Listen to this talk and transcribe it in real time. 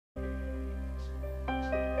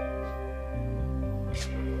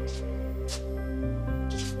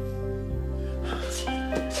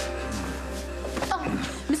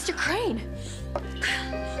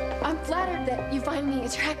that you find me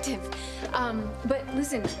attractive. But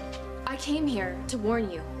listen, I came here to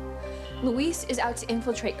warn you. Luis is out to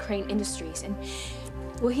infiltrate Crane Industries, and,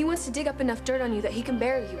 well, he wants to dig up enough dirt on you that he can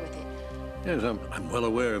bury you with it. Yes, I'm well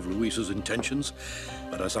aware of Luis's intentions,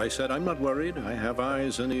 but as I said, I'm not worried. I have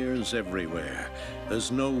eyes and ears everywhere.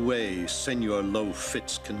 There's no way Senor Lo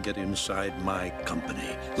Fitz can get inside my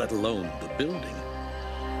company, let alone the building.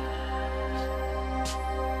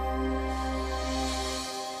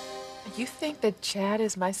 You think that Chad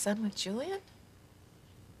is my son with Julian?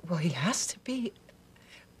 Well, he has to be.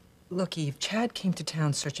 Look, Eve, Chad came to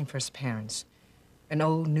town searching for his parents. An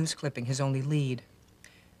old news clipping, his only lead.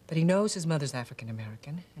 But he knows his mother's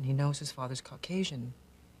African-American, and he knows his father's Caucasian.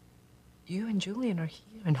 You and Julian are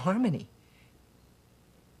here in harmony.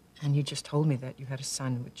 And you just told me that you had a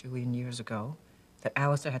son with Julian years ago, that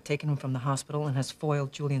Alistair had taken him from the hospital and has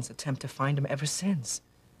foiled Julian's attempt to find him ever since.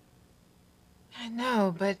 I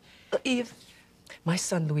know, but... Eve, my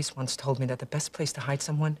son Luis once told me that the best place to hide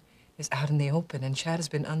someone is out in the open, and Chad has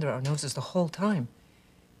been under our noses the whole time.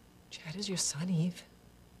 Chad is your son, Eve.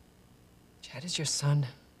 Chad is your son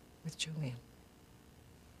with Julian.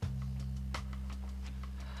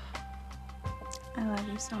 I love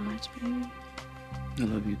you so much, baby. I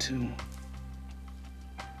love you too.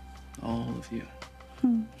 All of you.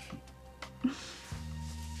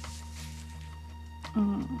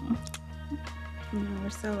 You know, we're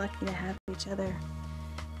so lucky to have each other.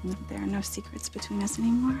 There are no secrets between us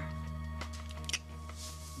anymore.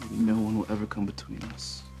 Maybe no one will ever come between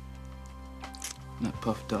us. Not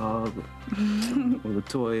Puff Dog, or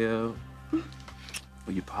Latoya,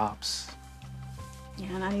 or your pops.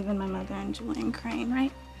 Yeah, not even my mother and Julian Crane,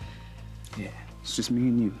 right? Yeah, it's just me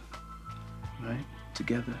and you, right?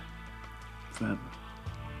 Together, forever.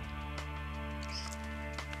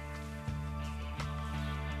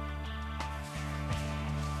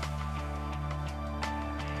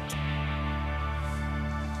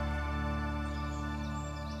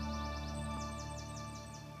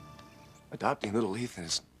 Adopting little Ethan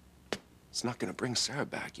is not gonna bring Sarah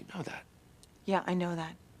back. You know that. Yeah, I know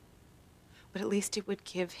that. But at least it would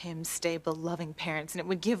give him stable, loving parents, and it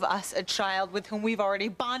would give us a child with whom we've already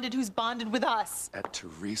bonded, who's bonded with us. At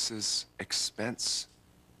Teresa's expense?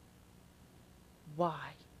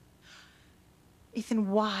 Why? Ethan,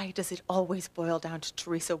 why does it always boil down to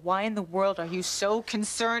Teresa? Why in the world are you so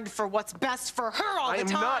concerned for what's best for her all the time? I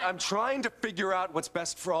am not. I'm trying to figure out what's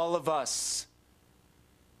best for all of us.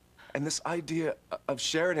 And this idea of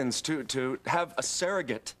Sheridan's to have a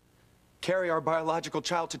surrogate carry our biological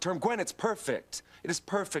child to term, Gwen, it's perfect. It is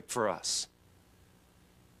perfect for us.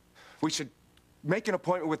 We should make an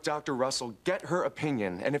appointment with Dr. Russell, get her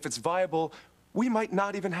opinion, and if it's viable, we might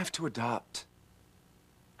not even have to adopt.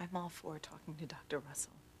 I'm all for talking to Dr.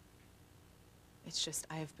 Russell. It's just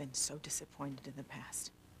I have been so disappointed in the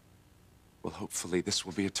past. Well, hopefully this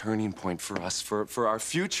will be a turning point for us, for our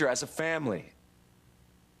future as a family.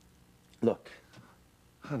 Look,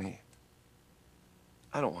 honey,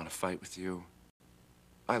 I don't want to fight with you.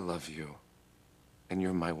 I love you, and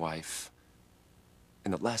you're my wife.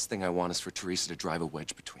 And the last thing I want is for Teresa to drive a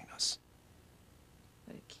wedge between us.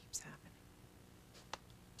 But it keeps happening.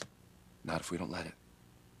 Not if we don't let it.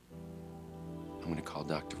 I'm going to call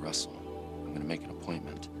Dr. Russell. I'm going to make an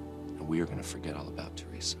appointment, and we are going to forget all about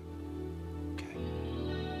Teresa. Okay?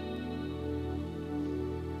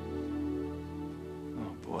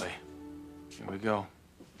 Oh, boy. Here we go.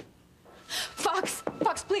 Fox,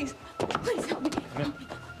 please. Please help me.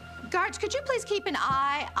 Guards, could you please keep an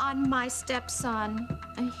eye on my stepson?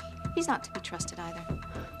 He's not to be trusted either.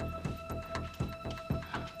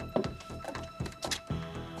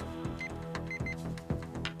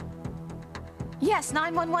 Yes,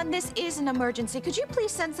 911, this is an emergency. Could you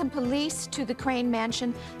please send some police to the Crane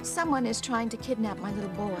mansion? Someone is trying to kidnap my little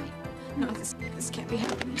boy. No, this can't be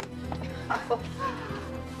happening.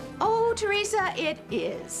 Oh, Teresa, it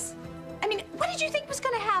is. I mean, what did you think was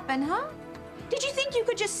gonna happen, huh? Did you think you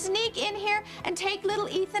could just sneak in here and take little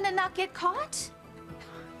Ethan and not get caught?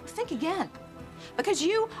 Think again. Because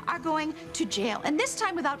you are going to jail, and this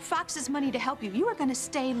time without Fox's money to help you, you are gonna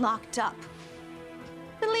stay locked up.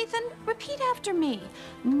 Little Ethan, repeat after me.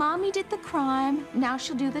 Mommy did the crime, now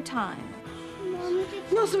she'll do the time. Mommy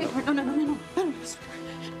did... No, sweetheart, no.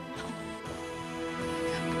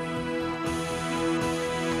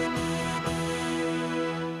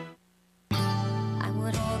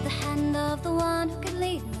 Of the one who could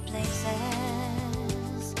lead me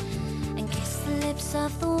places and kiss the lips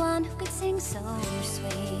of the one who could sing so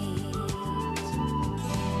sweet,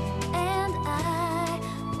 and I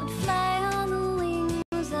would fly on the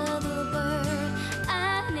wings of the bird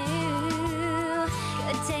I knew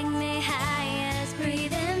could take me high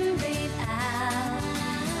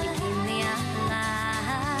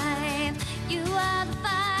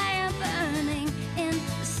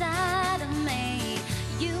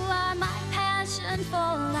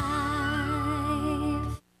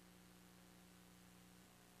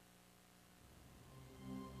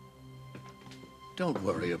Don't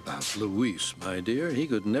worry about Luis, my dear. He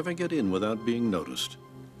could never get in without being noticed.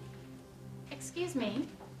 Excuse me.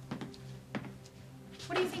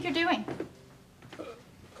 What do you think you're doing?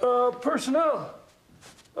 Personnel.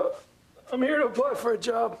 I'm here to apply for a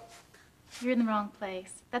job. You're in the wrong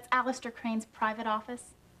place. That's Alistair Crane's private office.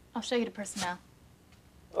 I'll show you to personnel.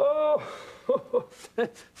 Oh,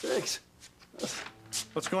 thanks.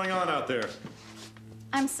 What's going on out there?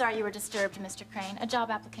 I'm sorry you were disturbed, Mr. Crane. A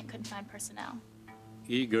job applicant couldn't find personnel.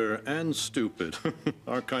 Eager and stupid.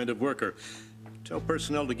 Our kind of worker. Tell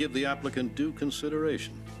personnel to give the applicant due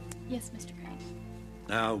consideration. Yes, Mr. Crane.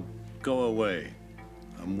 Now, go away.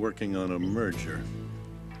 I'm working on a merger.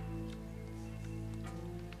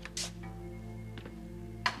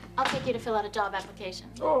 I'll take you to fill out a job application.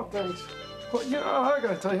 Oh, thanks. Well, you know, I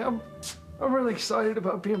gotta tell you, I'm really excited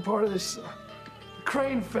about being part of this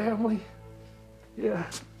Crane family. Yeah.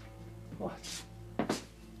 What?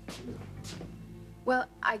 Well,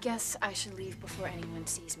 I guess I should leave before anyone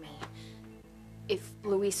sees me. If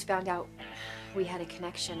Luis found out we had a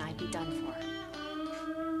connection, I'd be done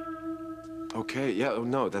for. Okay, yeah, oh,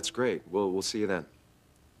 no, that's great. We'll see you then.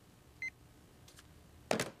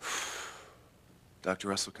 Dr.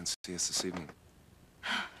 Russell can see us this evening.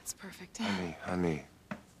 That's perfect. Honey,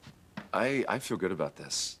 I feel good about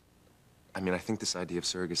this. I mean, I think this idea of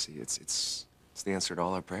surrogacy, it's the answer to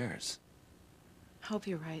all our prayers. I hope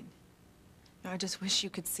you're right. You know, I just wish you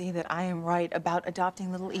could see that I am right about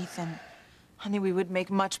adopting little Ethan. Honey, we would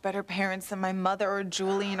make much better parents than my mother or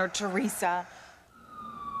Julian or Teresa.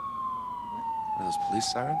 Are those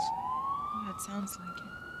police sirens? Yeah, it sounds like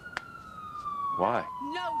it. Why?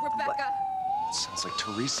 No, Rebecca! It sounds like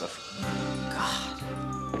Teresa.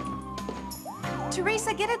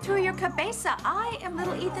 Teresa, get it through your cabeza. I am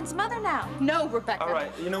little Ethan's mother now. No, Rebecca. All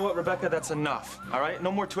right, you know what, Rebecca? That's enough, all right?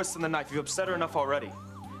 No more twists in the knife. You've upset her enough already.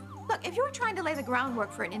 Look, if you were trying to lay the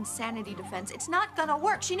groundwork for an insanity defense, it's not gonna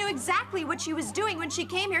work. She knew exactly what she was doing when she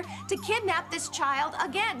came here to kidnap this child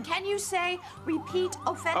again. Can you say repeat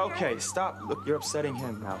offender? Okay, stop. Look, you're upsetting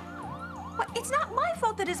him now. What? It's not my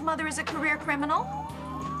fault that his mother is a career criminal.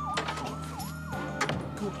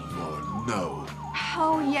 Good Lord, no.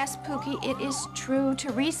 Oh, yes, Pookie, it is true.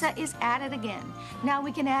 Teresa is at it again. Now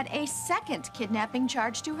we can add a second kidnapping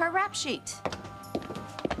charge to her rap sheet.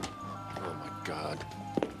 Oh, my God.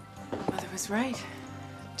 Mother was right.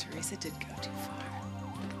 Teresa did go too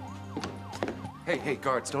far. Hey,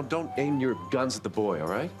 guards, don't aim your guns at the boy, all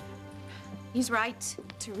right? He's right.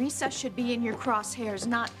 Teresa should be in your crosshairs,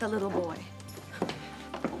 not the little boy.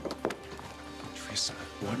 Teresa,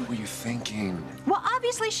 what were you thinking? Well,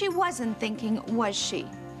 obviously she wasn't thinking, was she?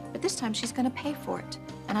 But this time she's gonna pay for it,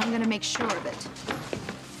 and I'm gonna make sure of it.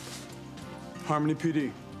 Harmony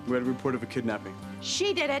PD, we had a report of a kidnapping.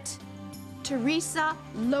 She did it. Teresa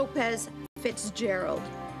Lopez Fitzgerald.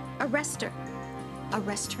 Arrest her.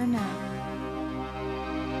 Arrest her now.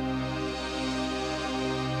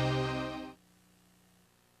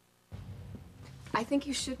 I think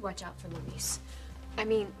you should watch out for Luis. I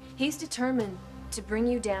mean, he's determined to bring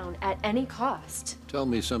you down at any cost. Tell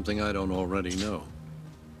me something I don't already know.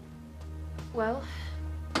 Well,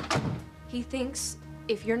 he thinks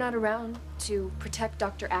if you're not around to protect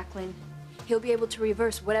Dr. Ackland, he'll be able to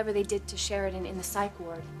reverse whatever they did to Sheridan in the psych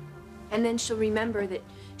ward. And then she'll remember that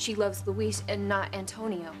she loves Luis and not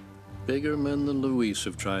Antonio. Bigger men than Luis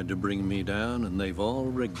have tried to bring me down, and they've all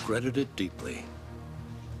regretted it deeply.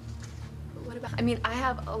 But what about, I mean, I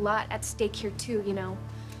have a lot at stake here too, you know.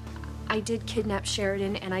 I did kidnap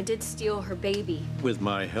Sheridan and I did steal her baby. With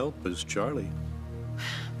my help as Charlie.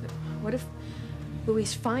 But what if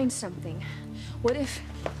Luis finds something? What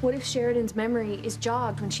if Sheridan's memory is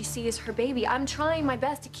jogged when she sees her baby? I'm trying my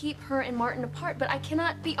best to keep her and Martin apart, but I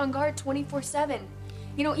cannot be on guard 24/7.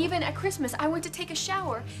 You know, even at Christmas, I went to take a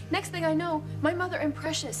shower. Next thing I know, my mother and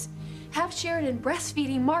Precious have Sheridan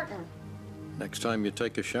breastfeeding Martin. Next time you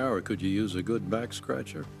take a shower, could you use a good back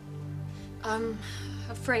scratcher? I'm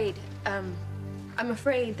afraid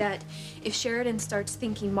that if Sheridan starts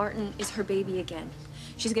thinking Martin is her baby again,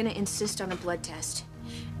 she's gonna insist on a blood test.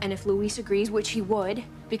 And if Luis agrees, which he would,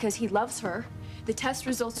 because he loves her, the test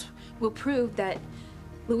results will prove that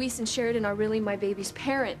Luis and Sheridan are really my baby's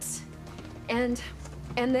parents. And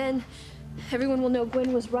then everyone will know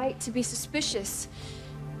Gwen was right to be suspicious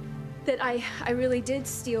that I really did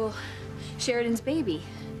steal Sheridan's baby.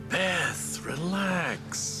 Beth,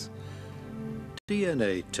 relax.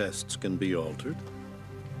 DNA tests can be altered.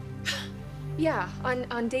 Yeah,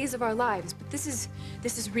 on days of our lives, but this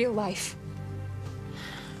is real life.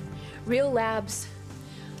 Real labs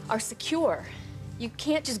are secure. You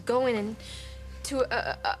can't just go in and to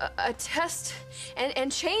a test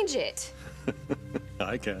and change it.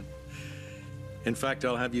 I can. In fact,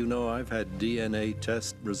 I'll have you know I've had DNA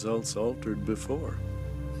test results altered before.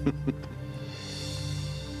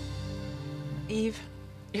 Eve,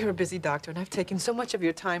 you're a busy doctor, and I've taken so much of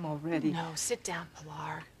your time already. No, sit down,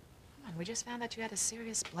 Pilar. Come on, we just found out you had a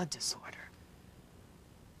serious blood disorder.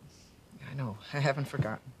 I know, I haven't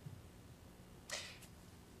forgotten.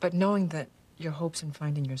 But knowing that your hopes in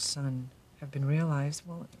finding your son have been realized,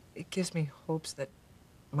 well, it gives me hopes that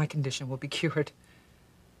my condition will be cured.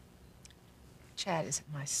 Chad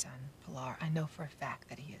isn't my son, Pilar. I know for a fact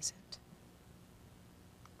that he isn't.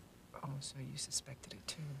 Oh, so you suspected it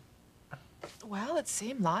too? Well, it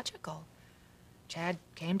seemed logical. Chad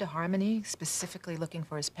came to Harmony specifically looking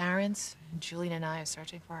for his parents, and Julian and I are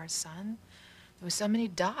searching for our son. There were so many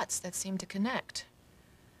dots that seemed to connect.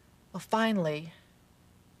 Well, finally,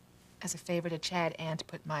 as a favor to Chad and to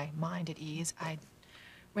put my mind at ease, I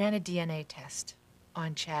ran a DNA test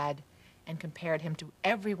on Chad and compared him to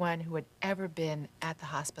everyone who had ever been at the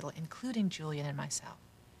hospital, including Julian and myself.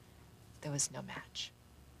 There was no match.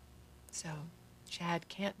 So Chad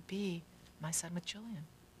can't be my son with Julian.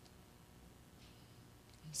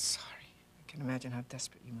 I'm sorry. I can imagine how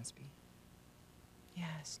desperate you must be.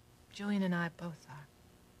 Yes, Julian and I both are.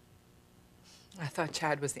 I thought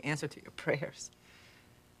Chad was the answer to your prayers.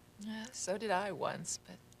 Yeah, so did I once,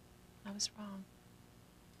 but I was wrong.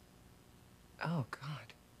 Oh,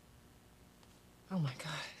 God. Oh, my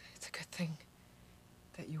God. It's a good thing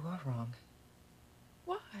that you are wrong.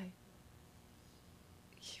 Why?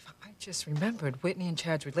 Eve, I just remembered Whitney and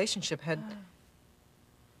Chad's relationship had...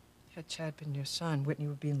 Had Chad been your son, Whitney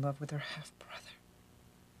would be in love with her half-brother.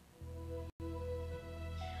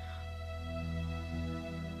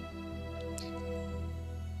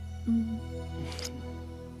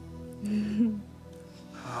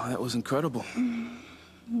 Oh, that was incredible.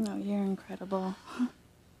 No, you're incredible.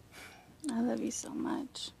 I love you so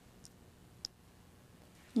much.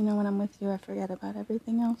 You know, when I'm with you, I forget about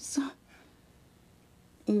everything else.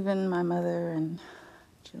 Even my mother and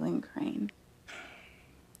Julian Crane.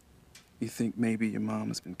 You think maybe your mom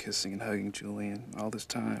has been kissing and hugging Julian all this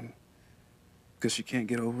time because she can't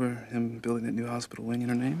get over him building that new hospital wing in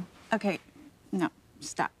her name? Okay, no,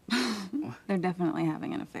 stop. They're definitely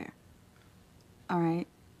having an affair. All right?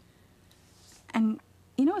 And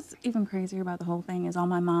you know what's even crazier about the whole thing is all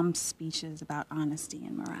my mom's speeches about honesty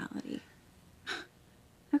and morality.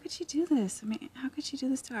 How could she do this? I mean, how could she do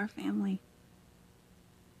this to our family?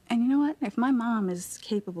 And you know what? If my mom is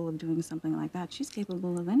capable of doing something like that, she's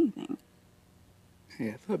capable of anything. Hey,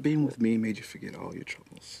 I thought being with me made you forget all your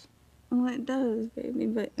troubles. Well, it does, baby,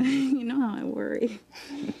 but you know how I worry.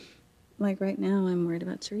 Like right now, I'm worried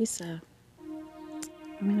about Teresa.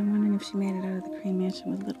 I mean, I'm wondering if she made it out of the Crane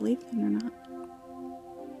Mansion with little Ethan or not.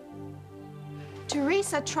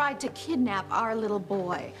 Teresa tried to kidnap our little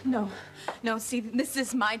boy. No, see, this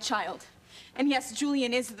is my child. And yes,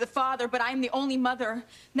 Julian is the father, but I'm the only mother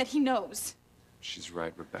that he knows. She's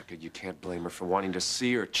right, Rebecca. You can't blame her for wanting to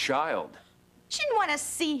see her child. She didn't want to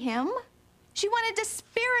see him. She wanted to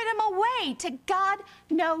spirit him away to God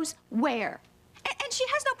knows where. And she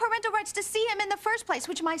has no parental rights to see him in the first place,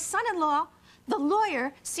 which my son-in-law, the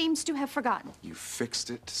lawyer, seems to have forgotten. You fixed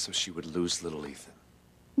it so she would lose little Ethan.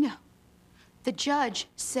 No. The judge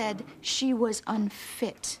said she was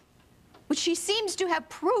unfit, which she seems to have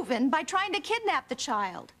proven by trying to kidnap the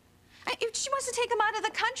child. If she wants to take him out of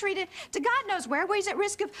the country to God knows where he's at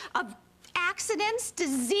risk of accidents,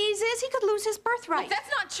 diseases, he could lose his birthright. Well, that's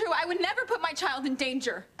not true. I would never put my child in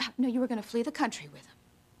danger. No, you were going to flee the country with him.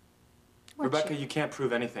 Weren't Rebecca, you can't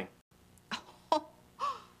prove anything.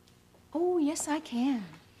 Oh, yes, I can.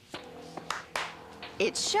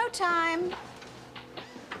 It's showtime.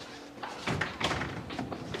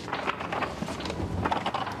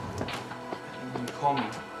 When you call me,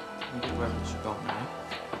 you get wherever she's going, right?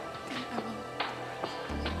 I will.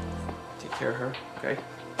 Take care of her, okay?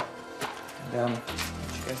 And, I want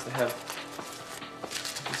you guys to have...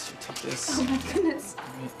 you take this. Oh, my goodness.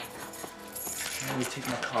 I'm gonna take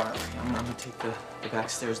my car. Okay? I'm gonna take the back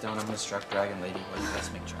stairs down. I'm gonna instruct Dragon Lady what you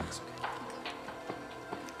guys make tracks, okay?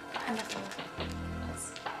 I'm not going to.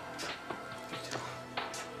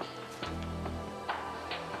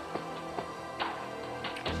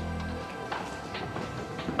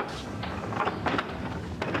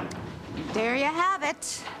 There you have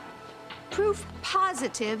it. Proof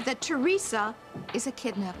positive that Teresa is a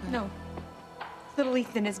kidnapper. No. Little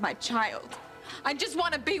Ethan is my child. I just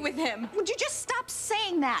want to be with him. Would you just stop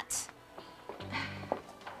saying that?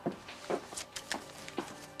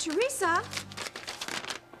 Teresa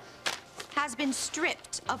has been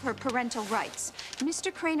stripped of her parental rights.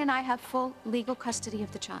 Mr. Crane and I have full legal custody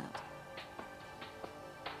of the child.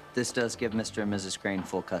 This does give Mr. and Mrs. Crane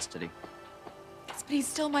full custody. Yes, but he's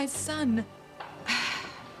still my son.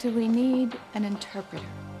 Do we need an interpreter?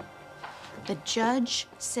 The judge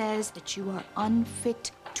says that you are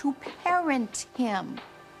unfit to parent him.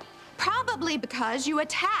 Probably because you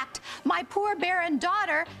attacked my poor barren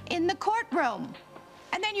daughter in the courtroom.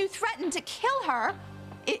 And then you threatened to kill her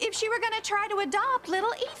if she were going to try to adopt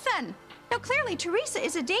little Ethan. Now, clearly, Teresa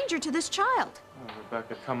is a danger to this child. Oh,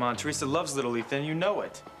 Rebecca, come on. Teresa loves little Ethan. You know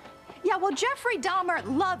it. Yeah, well, Jeffrey Dahmer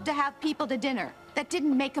loved to have people to dinner. That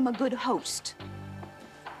didn't make him a good host.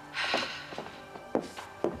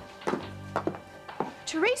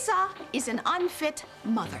 Teresa is an unfit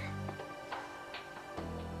mother.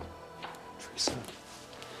 Teresa,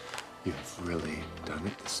 you've really done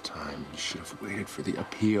it this time. You should have waited for the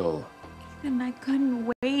appeal. And I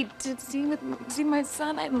couldn't wait to see my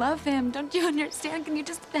son. I love him. Don't you understand? Can you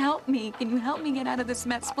just help me? Can you help me get out of this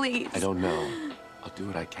mess, please? I don't know. I'll do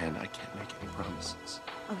what I can. I can't make any promises.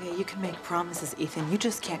 Okay, you can make promises, Ethan. You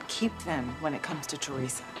just can't keep them when it comes to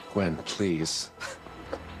Teresa. Gwen, please.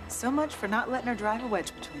 So much for not letting her drive a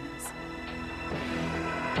wedge between us.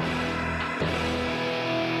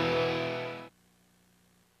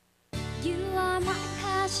 You are my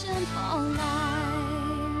passion for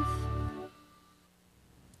life.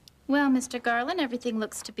 Well, Mr. Garland, everything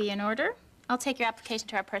looks to be in order. I'll take your application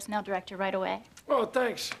to our personnel director right away. Oh,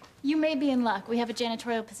 thanks. You may be in luck. We have a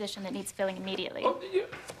janitorial position that needs filling immediately. Oh, yeah,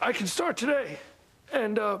 I can start today.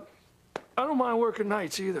 And, I don't mind working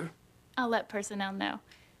nights either. I'll let personnel know.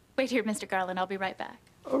 Wait here, Mr. Garland. I'll be right back.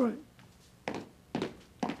 All right.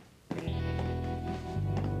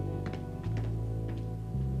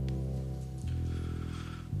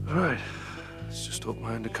 All right. Let's just hope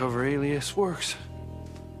my undercover alias works.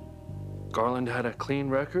 Garland had a clean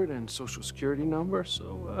record and social security number,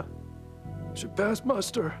 so, should pass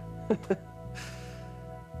muster.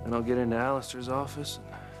 And I'll get into Alistair's office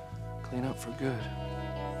and clean up for good.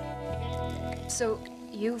 So,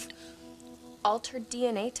 you've altered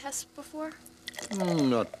DNA tests before?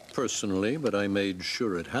 Not personally, but I made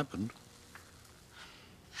sure it happened.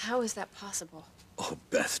 How is that possible? Oh,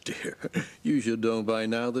 Beth, dear, you should know by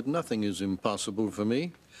now that nothing is impossible for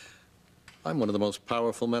me. I'm one of the most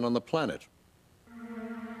powerful men on the planet.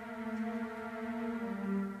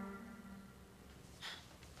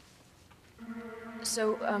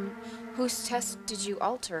 So, whose test did you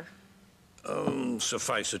alter?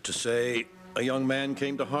 Suffice it to say, a young man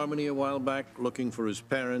came to Harmony a while back looking for his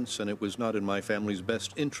parents, and it was not in my family's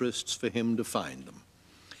best interests for him to find them.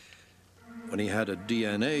 When he had a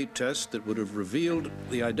DNA test that would have revealed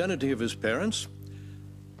the identity of his parents,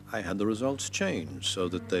 I had the results changed so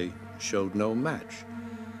that they showed no match.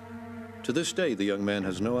 To this day, the young man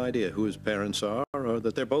has no idea who his parents are or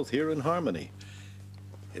that they're both here in Harmony.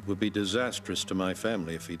 It would be disastrous to my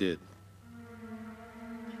family if he did.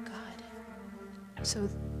 My God. So,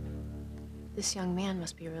 this young man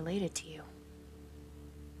must be related to you.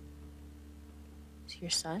 To your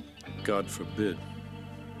son? God forbid.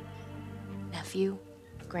 Nephew?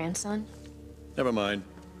 Grandson? Never mind.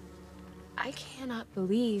 I cannot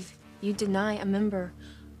believe you deny a member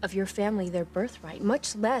of your family their birthright,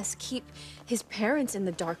 much less keep his parents in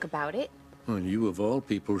the dark about it. Well, you of all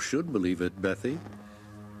people should believe it, Bethy.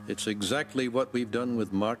 It's exactly what we've done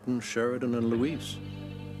with Martin, Sheridan, and Louise.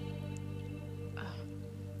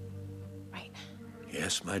 Right.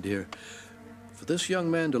 Yes, my dear. For this young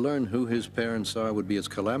man to learn who his parents are would be as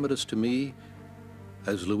calamitous to me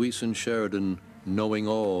as Louise and Sheridan knowing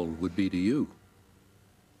all would be to you.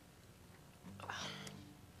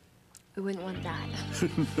 We wouldn't want that.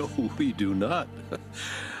 No, we do not.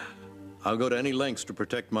 I'll go to any lengths to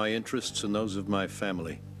protect my interests and those of my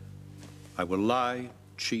family. I will lie,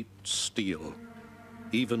 cheat, steal,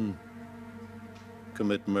 even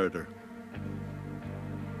commit murder.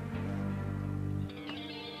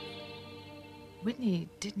 Whitney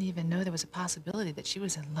didn't even know there was a possibility that she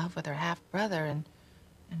was in love with her half-brother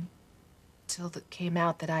until it came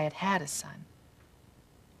out that I had had a son.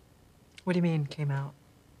 What do you mean, came out?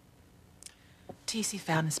 TC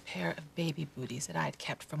found this pair of baby booties that I had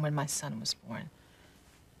kept from when my son was born.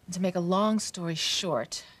 And to make a long story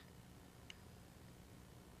short,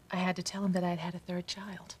 I had to tell him that I had had a third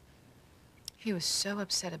child. He was so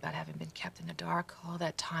upset about having been kept in the dark all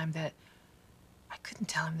that time that I couldn't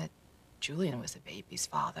tell him that Julian was the baby's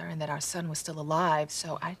father and that our son was still alive,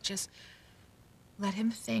 so I just let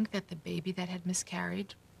him think that the baby that had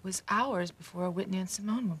miscarried was ours before Whitney and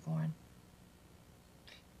Simone were born.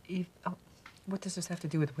 Eve, what does this have to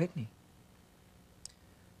do with Whitney?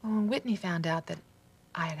 Well, when Whitney found out that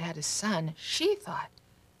I had had a son, she thought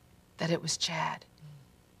that it was Chad.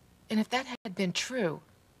 And if that had been true,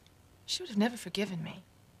 She would have never forgiven me.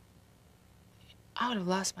 I would have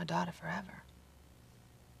lost my daughter forever.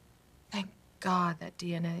 Thank God that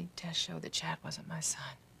DNA test showed that Chad wasn't my son.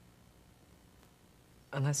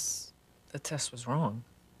 Unless the test was wrong.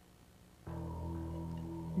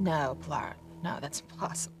 No, Pilar. No, that's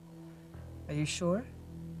impossible. Are you sure?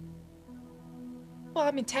 Well,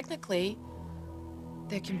 I mean, technically,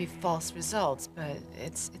 there can be false results, but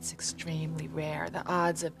it's extremely rare. The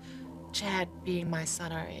odds of Chad being my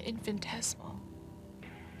son are infinitesimal.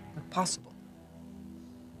 But possible.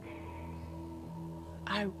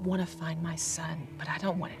 I want to find my son, but I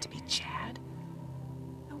don't want it to be Chad.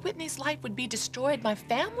 Whitney's life would be destroyed. My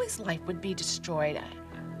family's life would be destroyed. I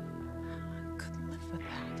couldn't live with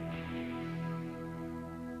that.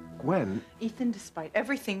 Gwen? Ethan, despite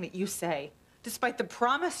everything that you say, despite the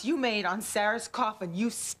promise you made on Sarah's coffin,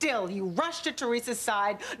 you rushed to Teresa's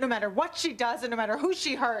side, no matter what she does and no matter who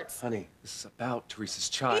she hurts. Honey, this is about Teresa's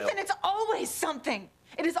child. Ethan, it's always something.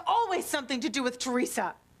 It is always something to do with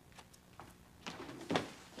Teresa.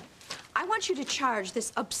 I want you to charge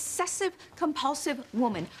this obsessive-compulsive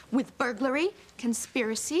woman with burglary,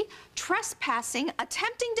 conspiracy, trespassing,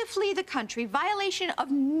 attempting to flee the country, violation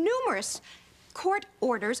of numerous court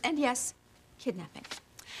orders, and yes, kidnapping.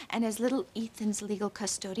 And as little Ethan's legal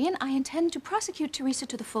custodian, I intend to prosecute Teresa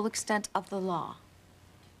to the full extent of the law.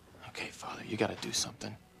 Okay, Father, you gotta do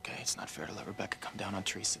something. Okay, it's not fair to let Rebecca come down on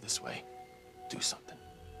Teresa this way. Do something.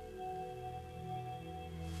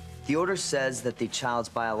 The order says that the child's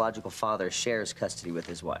biological father shares custody with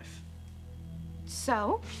his wife.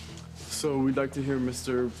 So? So we'd like to hear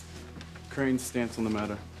Mr. Crane's stance on the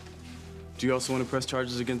matter. Do you also want to press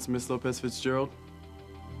charges against Miss Lopez Fitzgerald?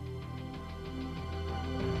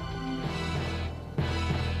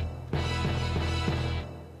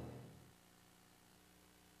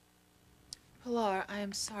 Pilar, I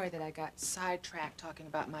am sorry that I got sidetracked talking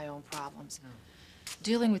about my own problems.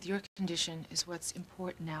 Dealing with your condition is what's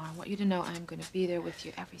important now. I want you to know I'm going to be there with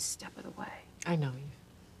you every step of the way. I know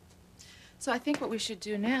you. So I think what we should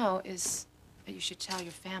do now is that you should tell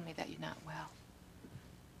your family that you're not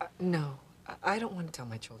well. No, I don't want to tell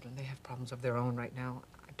my children. They have problems of their own right now.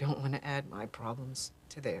 I don't want to add my problems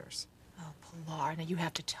to theirs. Oh, Pilar, now you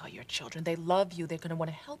have to tell your children. They love you. They're going to want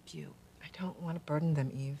to help you. I don't want to burden them,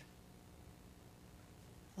 Eve.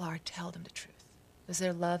 Pilar, tell them the truth. Because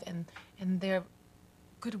their love and their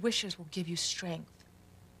good wishes will give you strength.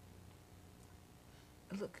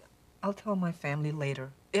 Look, I'll tell my family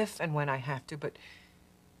later, if and when I have to, but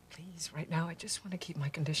please, right now, I just want to keep my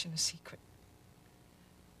condition a secret.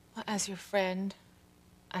 Well, as your friend,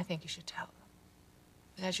 I think you should tell them.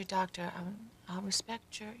 But as your doctor, I'll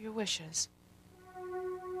respect your wishes.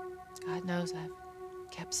 God knows I've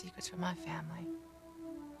kept secrets from my family.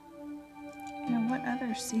 You know, what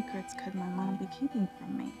other secrets could my mom be keeping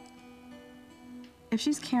from me? If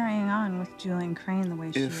she's carrying on with Julian Crane the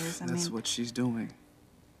way she is, I mean... that's what she's doing.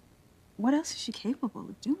 What else is she capable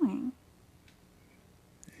of doing?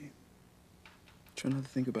 Hey, try not to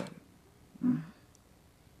think about it.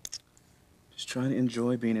 Just try to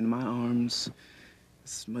enjoy being in my arms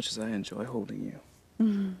as much as I enjoy holding you.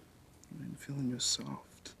 And feeling your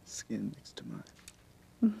soft skin next to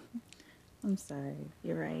mine. I'm sorry.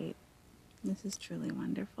 You're right. This is truly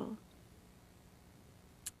wonderful.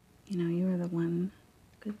 You know, you are the one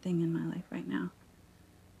good thing in my life right now.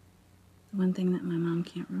 The one thing that my mom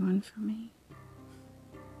can't ruin for me.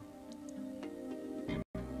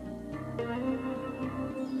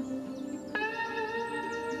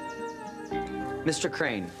 Mr.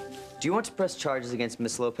 Crane, do you want to press charges against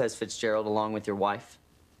Miss Lopez Fitzgerald along with your wife?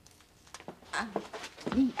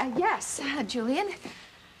 Yes, Julian.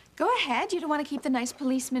 Go ahead. You don't want to keep the nice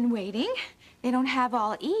policemen waiting. They don't have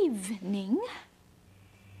all evening.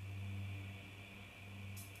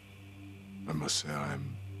 I must say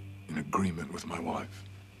I'm in agreement with my wife.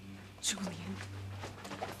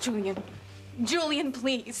 Julian,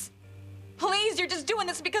 please. Please, you're just doing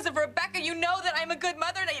this because of Rebecca. You know that I'm a good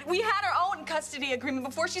mother. We had our own custody agreement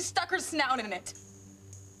before she stuck her snout in it.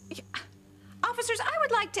 Officers, I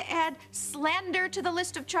would like to add slander to the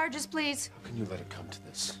list of charges, please. How can you let it come to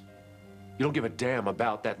this? You don't give a damn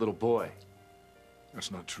about that little boy. That's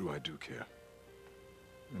not true. I do care.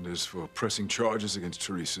 And as for pressing charges against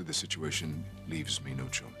Teresa, the situation leaves me no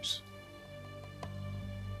choice.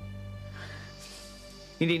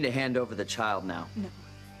 You need to hand over the child now. No.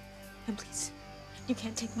 And please, you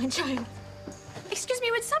can't take my child. Excuse me,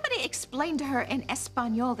 would somebody explain to her in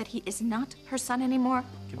Espanol that he is not her son anymore?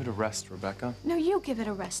 Give it a rest, Rebecca. No, you give it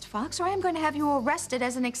a rest, Fox, or I am going to have you arrested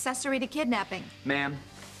as an accessory to kidnapping. Ma'am,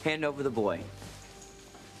 hand over the boy.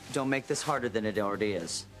 Don't make this harder than it already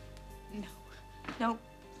is. No,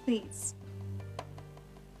 Please.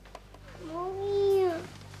 Mommy.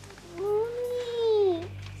 Mommy.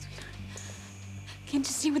 Can't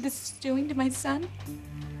you see what this is doing to my son?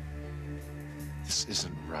 This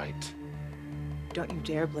isn't right. Don't you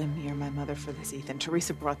dare blame me or my mother for this, Ethan.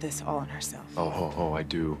 Teresa brought this all on herself. Oh, I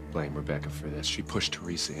do blame Rebecca for this. She pushed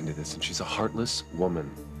Teresa into this, and she's a heartless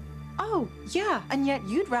woman. Oh, yeah, and yet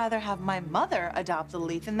you'd rather have my mother adopt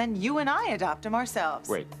little Ethan than you and I adopt him ourselves.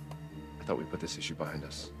 Wait, I thought we put this issue behind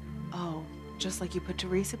us. Oh, just like you put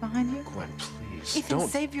Teresa behind you? Gwen, please, Ethan, don't.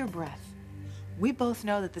 save your breath. We both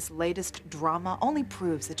know that this latest drama only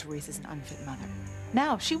proves that Teresa's an unfit mother.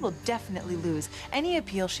 Now, she will definitely lose any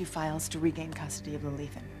appeal she files to regain custody of little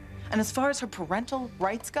Ethan. And as far as her parental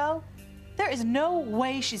rights go, there is no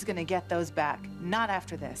way she's gonna get those back. Not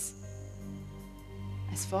after this.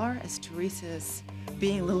 As far as Teresa's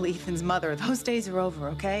being little Ethan's mother, those days are over,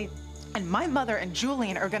 okay? And my mother and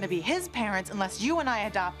Julian are gonna be his parents unless you and I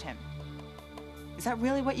adopt him. Is that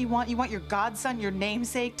really what you want? You want your godson, your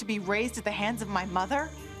namesake, to be raised at the hands of my mother?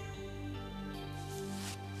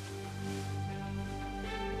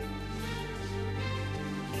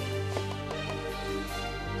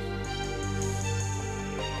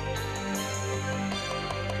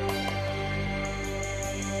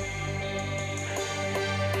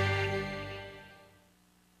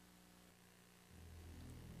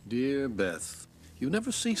 Dear Beth, you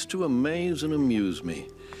never cease to amaze and amuse me.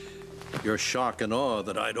 Your shock and awe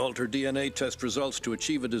that I'd alter DNA test results to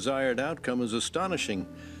achieve a desired outcome is astonishing,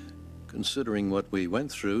 considering what we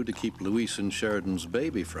went through to keep Louise and Sheridan's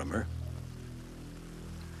baby from her.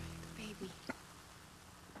 Baby.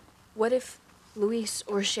 What if Louise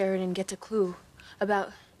or Sheridan gets a clue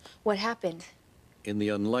about what happened? In the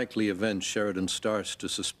unlikely event Sheridan starts to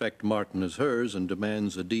suspect Martin as hers and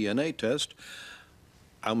demands a DNA test,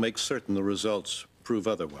 I'll make certain the results prove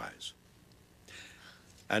otherwise.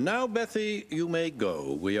 And now, Bethy, you may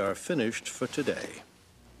go. We are finished for today.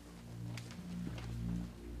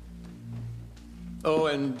 Oh,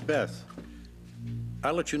 and Beth,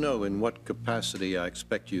 I'll let you know in what capacity I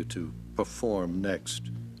expect you to perform next,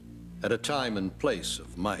 at a time and place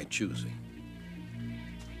of my choosing.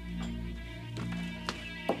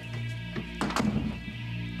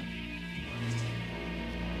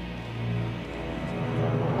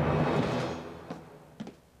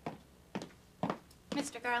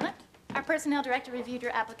 Mr. Garland, our personnel director reviewed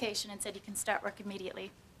your application and said you can start work immediately.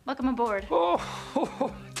 Welcome aboard. Oh,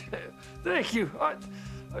 thank you.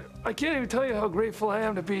 I can't even tell you how grateful I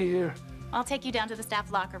am to be here. I'll take you down to the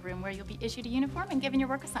staff locker room where you'll be issued a uniform and given your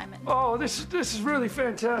work assignment. Oh, this is really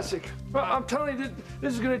fantastic. I'm telling you,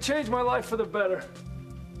 this is going to change my life for the better.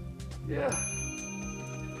 Yeah.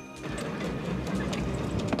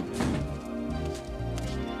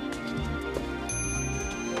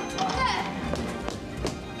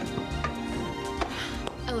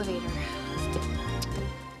 Elevator.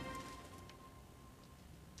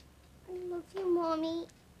 I love you, Mommy.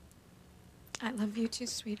 I love you too,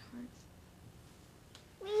 sweetheart.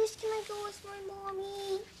 Please, can I go with my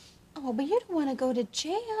mommy? Oh, but you don't want to go to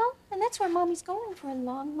jail. And that's where Mommy's going for a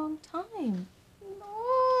long, long time.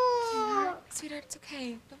 No. Sweetheart, it's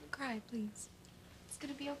okay. Don't cry, please. It's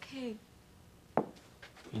gonna be okay.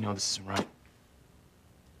 You know this isn't right.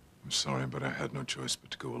 I'm sorry, but I had no choice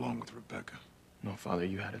but to go along with Rebecca. No, Father,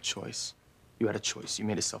 you had a choice. You had a choice. You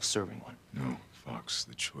made a self-serving one. No, Fox,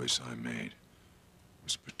 the choice I made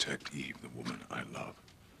was to protect Eve, the woman I love.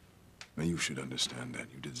 Now, you should understand that.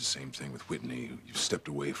 You did the same thing with Whitney. You stepped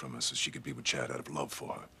away from her so she could be with Chad out of love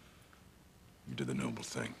for her. You did the noble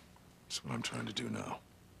thing. That's what I'm trying to do now.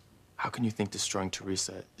 How can you think destroying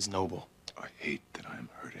Teresa is noble? I hate that I am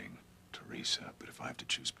hurting Teresa, but if I have to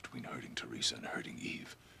choose between hurting Teresa and hurting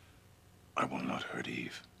Eve, I will not hurt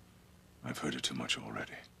Eve. I've hurt her too much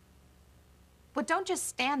already. But don't just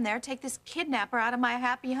stand there. Take this kidnapper out of my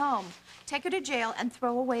happy home. Take her to jail and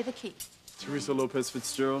throw away the key. Teresa Lopez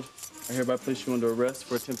Fitzgerald, I hereby place you under arrest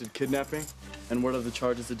for attempted kidnapping and what other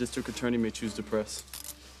charges the district attorney may choose to press.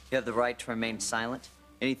 You have the right to remain silent.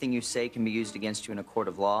 Anything you say can be used against you in a court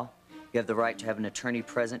of law. You have the right to have an attorney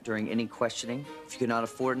present during any questioning. If you cannot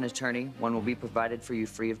afford an attorney, one will be provided for you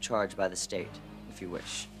free of charge by the state, if you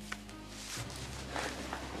wish.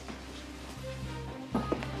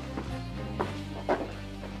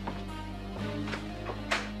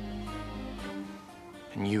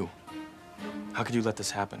 And you, how could you let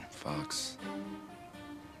this happen? Fox,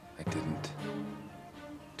 I didn't.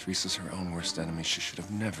 Teresa's her own worst enemy. She should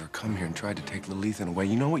have never come here and tried to take Lilithan away.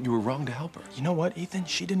 You know what? You were wrong to help her. You know what, Ethan?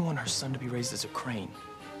 She didn't want her son to be raised as a Crane.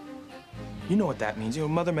 You know what that means. You know,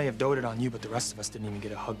 Mother may have doted on you, but the rest of us didn't even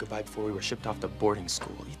get a hug goodbye before we were shipped off to boarding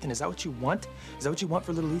school. Ethan, is that what you want? Is that what you want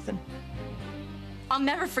for little Ethan? I'll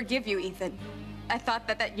never forgive you, Ethan. I thought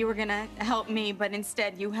that you were gonna help me, but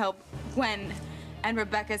instead you help Gwen and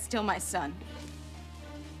Rebecca steal my son.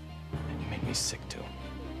 You make me sick, too.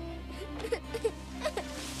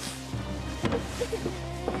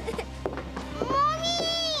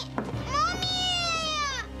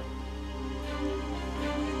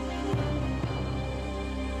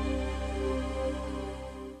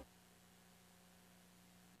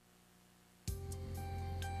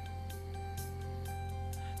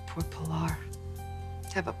 Poor Pilar.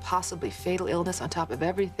 To have a possibly fatal illness on top of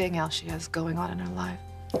everything else she has going on in her life.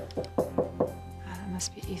 That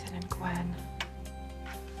must be Ethan and Gwen.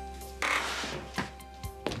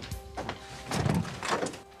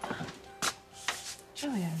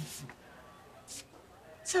 Julian.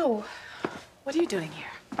 So, what are you doing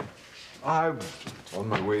here? I'm on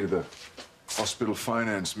my way to the hospital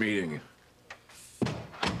finance meeting.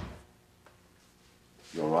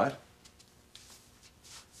 You all right?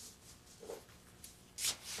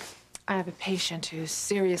 I have a patient who's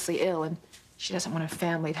seriously ill, and she doesn't want her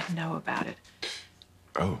family to know about it.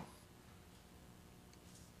 Oh.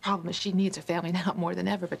 Problem is, she needs her family now more than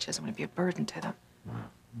ever, but she doesn't want to be a burden to them.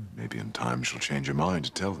 Well, maybe in time she'll change her mind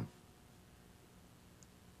to tell them.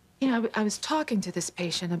 You know, I was talking to this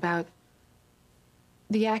patient about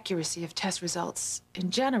the accuracy of test results in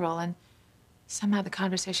general, and somehow the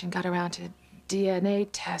conversation got around to DNA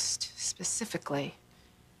test specifically.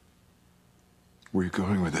 Where are you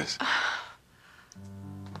going with this?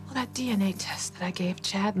 Well, that DNA test that I gave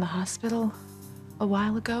Chad in the hospital a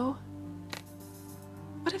while ago,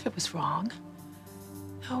 what if it was wrong?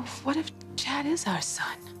 Oh, what if Chad is our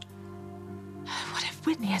son? What if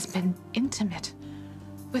Whitney has been intimate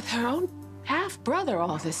with her own half-brother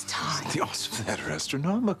all this time? The odds of that are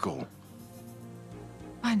astronomical.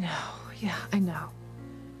 I know, yeah, I know.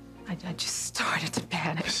 I just started to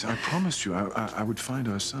panic. Yes, I promised you I would find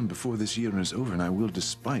our son before this year is over, and I will,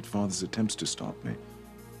 despite Father's attempts to stop me.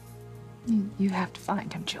 You have to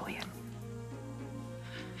find him, Julian.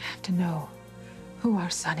 I have to know who our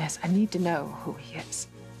son is. I need to know who he is.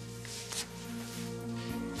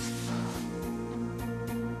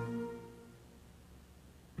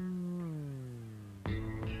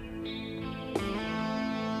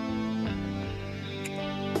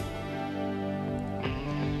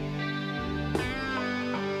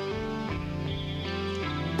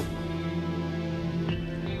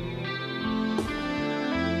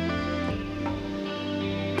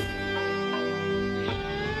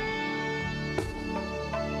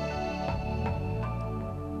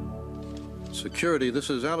 Security, this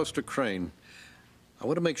is Alistair Crane. I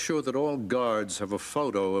want to make sure that all guards have a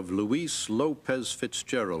photo of Luis Lopez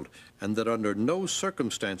Fitzgerald, and that under no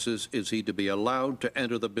circumstances is he to be allowed to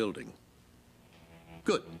enter the building.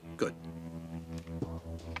 Good, good.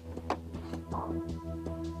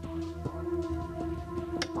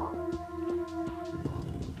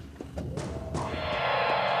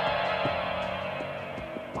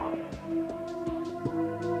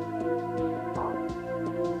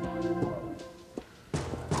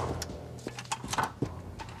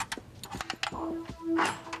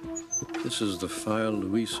 This is the file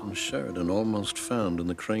Luis and Sheridan almost found in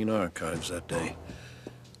the Crane archives that day.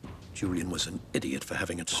 Julian was an idiot for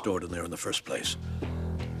having it stored in there in the first place.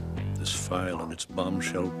 This file and its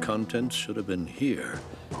bombshell contents should have been here,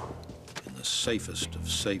 in the safest of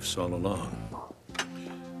safes all along.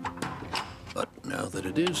 But now that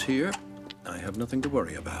it is here, I have nothing to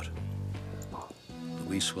worry about.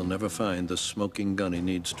 Luis will never find the smoking gun he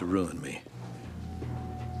needs to ruin me.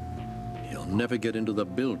 He'll never get into the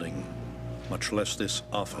building, much less this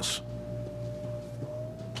office.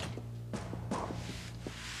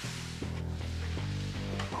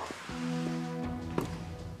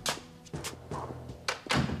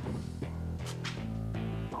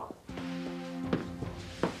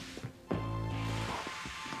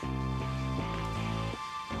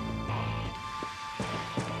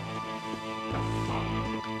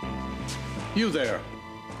 You there.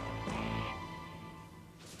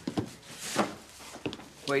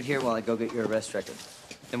 Wait here while I go get your arrest record.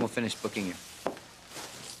 Then we'll finish booking you.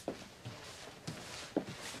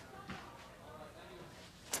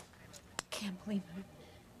 Can't believe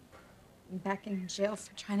I'm back in jail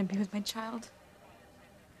for trying to be with my child.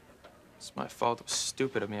 It's my fault. It was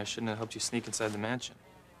stupid of me. I shouldn't have helped you sneak inside the mansion.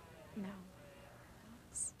 No.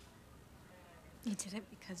 You did it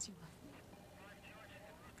because you love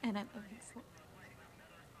me. And I love you for it.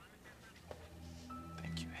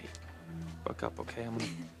 Thank you. Hey, buck up, okay? I'm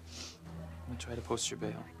gonna try to post your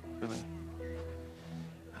bail. Really.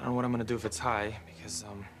 I don't know what I'm gonna do if it's high, because,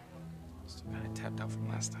 I'm still kind of tapped out from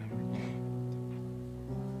last time.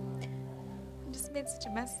 I just made such a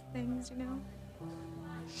mess of things, you know?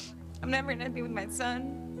 I'm never gonna be with my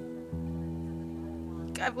son.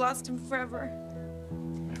 I've lost him forever.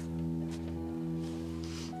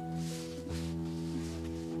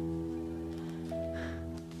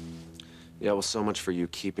 Yeah, well, so much for you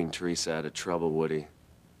keeping Teresa out of trouble, Woody.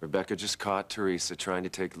 Rebecca just caught Teresa trying to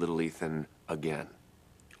take little Ethan again.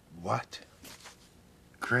 What?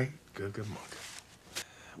 Great Googa Mooga.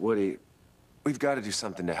 Woody, we've got to do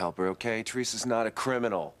something to help her, okay? Teresa's not a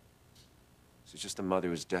criminal. She's just a mother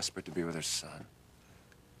who's desperate to be with her son.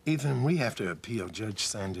 Ethan, we have to appeal Judge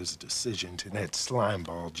Sanders' decision to that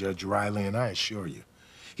slimeball, Judge Riley, and I assure you,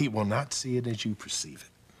 he will not see it as you perceive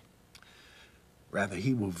it. Rather,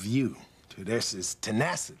 he will view Teresa's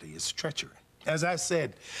tenacity as treachery. As I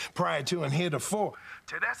said prior to and heretofore,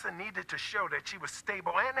 Teresa needed to show that she was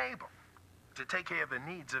stable and able to take care of the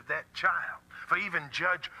needs of that child, for even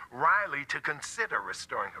Judge Riley to consider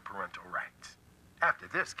restoring her parental rights. After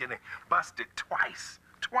this, getting busted twice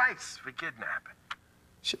for kidnapping.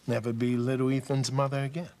 She'll never be little Ethan's mother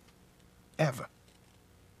again. Ever.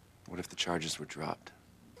 What if the charges were dropped?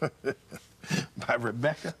 By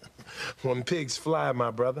Rebecca? When pigs fly,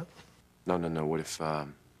 my brother. No.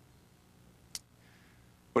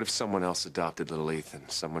 What if someone else adopted little Ethan?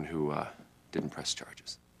 Someone who, didn't press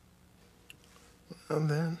charges? Well,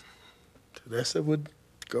 then, Teresa would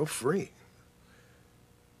go free.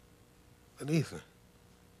 But Ethan,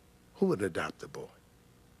 who would adopt the boy?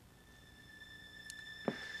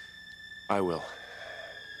 I will.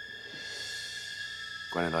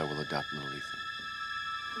 Gwen and I will adopt little Ethan.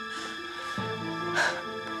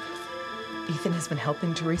 Ethan has been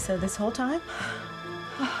helping Teresa this whole time?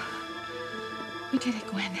 We did it,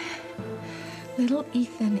 Gwen. Little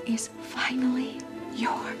Ethan is finally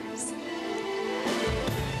yours.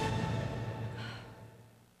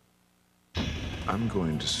 I'm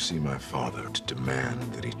going to see my father to demand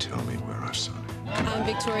that he tell me where our son is. I'm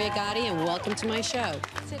Victoria Gotti, and welcome to my show.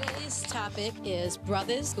 Today's topic is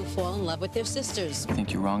brothers who fall in love with their sisters. I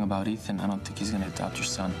think you're wrong about Ethan. I don't think he's gonna adopt your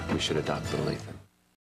son. We should adopt little Ethan.